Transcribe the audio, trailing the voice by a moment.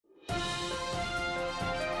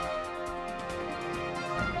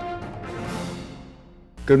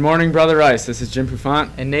Good morning, Brother Rice. This is Jim Poufant.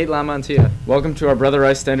 And Nate Lamontia. Welcome to our Brother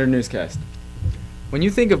Rice Standard Newscast. When you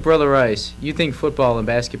think of Brother Rice, you think football and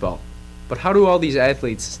basketball. But how do all these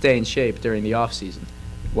athletes stay in shape during the off-season?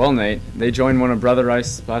 Well, Nate, they join one of Brother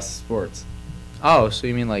Rice's best sports. Oh, so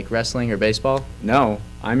you mean like wrestling or baseball? No,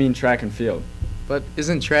 I mean track and field. But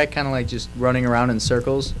isn't track kind of like just running around in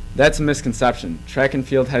circles? That's a misconception. Track and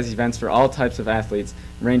field has events for all types of athletes,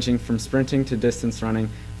 ranging from sprinting to distance running,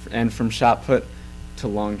 and from shot put to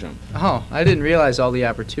long jump. Oh, I didn't realize all the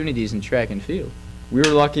opportunities in track and field. We were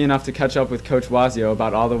lucky enough to catch up with Coach Wazio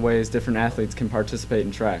about all the ways different athletes can participate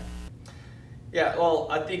in track. Yeah, well,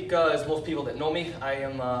 I think as most people that know me, I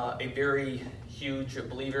am a very huge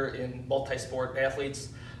believer in multi-sport athletes.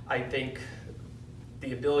 I think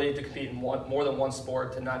the ability to compete in more than one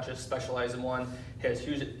sport, to not just specialize in one, has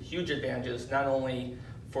huge advantages, not only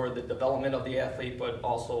for the development of the athlete, but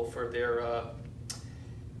also for their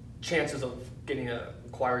chances of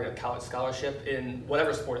acquiring a college scholarship in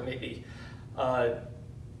whatever sport it may be.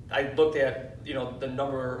 I looked at the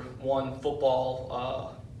 #1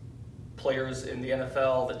 football players in the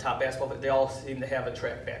NFL, the top basketball, they all seem to have a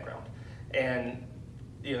track background. And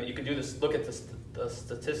you can do this, look at the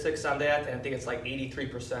statistics on that, and I think it's like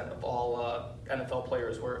 83% of all NFL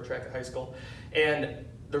players were in track in high school. And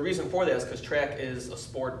the reason for that is because track is a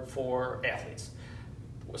sport for athletes.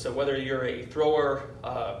 So whether you're a thrower,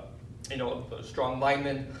 a strong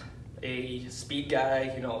lineman, a speed guy,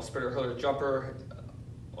 sprinter, hurler, jumper,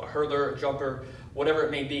 a hurler, jumper, whatever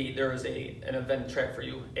it may be, there is an event track for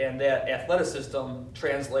you. And that athleticism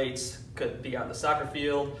translates, could be on the soccer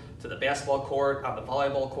field, to the basketball court, on the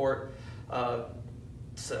volleyball court,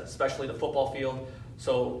 especially the football field.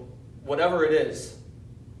 So whatever it is,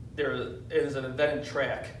 there is an event in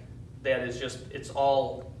track that is just, it's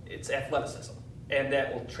athleticism. And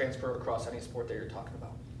that will transfer across any sport that you're talking about.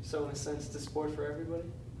 So in a sense, it's a sport for everybody?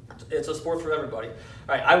 It's a sport for everybody. All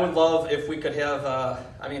right, I would love if we could have,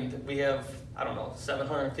 we have,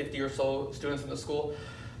 750 or so students in the school.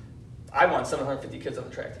 I want 750 kids on the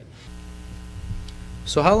track team.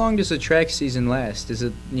 So how long does the track season last? Is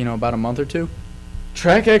it, about a month or two?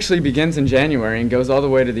 Track actually begins in January and goes all the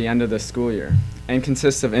way to the end of the school year, and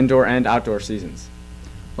consists of indoor and outdoor seasons.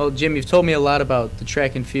 Well, Jim, you've told me a lot about the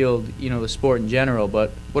track and field, the sport in general, but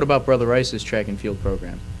what about Brother Rice's track and field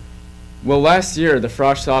program? Well, last year, the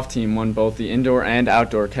Frosh Soft team won both the indoor and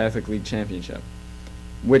outdoor Catholic League championship,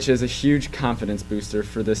 which is a huge confidence booster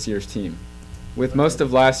for this year's team. With most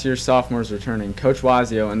of last year's sophomores returning, Coach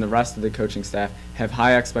Wazio and the rest of the coaching staff have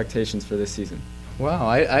high expectations for this season. Wow,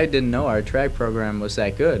 I didn't know our track program was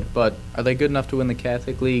that good, but are they good enough to win the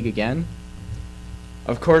Catholic League again?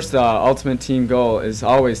 Of course, the ultimate team goal is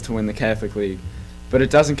always to win the Catholic League, but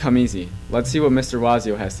it doesn't come easy. Let's see what Mr.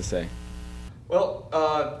 Wazio has to say. Well,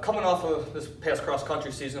 coming off of this past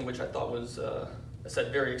cross-country season, which I thought was,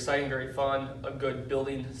 very exciting, very fun, a good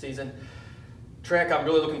building season. Track, I'm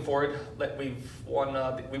really looking forward. We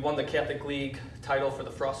won the Catholic League title for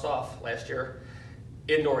the Frost Off last year,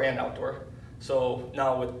 indoor and outdoor. So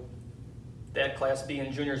now with that class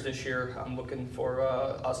being juniors this year, I'm looking for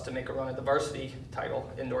us to make a run at the varsity title,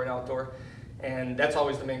 indoor and outdoor. And that's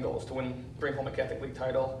always the main goal, is to bring home a Catholic League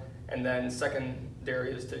title. And then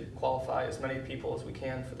secondary is to qualify as many people as we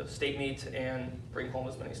can for the state meet and bring home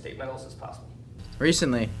as many state medals as possible.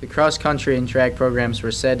 Recently, the cross-country and track programs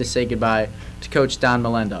were sad to say goodbye to Coach Don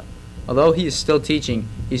Molenda. Although he is still teaching,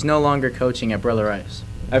 he's no longer coaching at Brother Rice.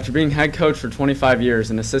 After being head coach for 25 years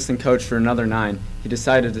and assistant coach for another 9, he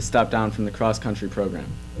decided to step down from the cross-country program.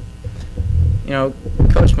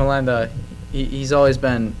 Coach Molenda, he's always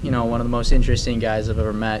been, one of the most interesting guys I've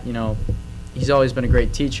ever met. He's always been a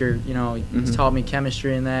great teacher. He's taught me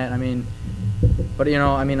chemistry and that. But a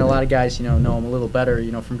lot of guys, know him a little better,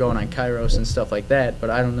 from going on Kairos and stuff like that. But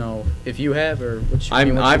I don't know if you have, or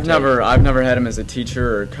I've never had him as a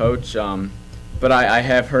teacher or coach, but I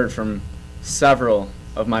have heard from several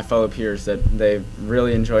of my fellow peers that they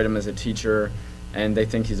really enjoyed him as a teacher, and they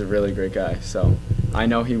think he's a really great guy. So I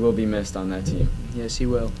know he will be missed on that team. Yes, he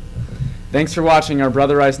will. Thanks for watching our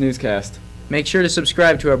Brother Rice Newscast. Make sure to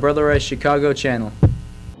subscribe to our Brother Rice Chicago channel.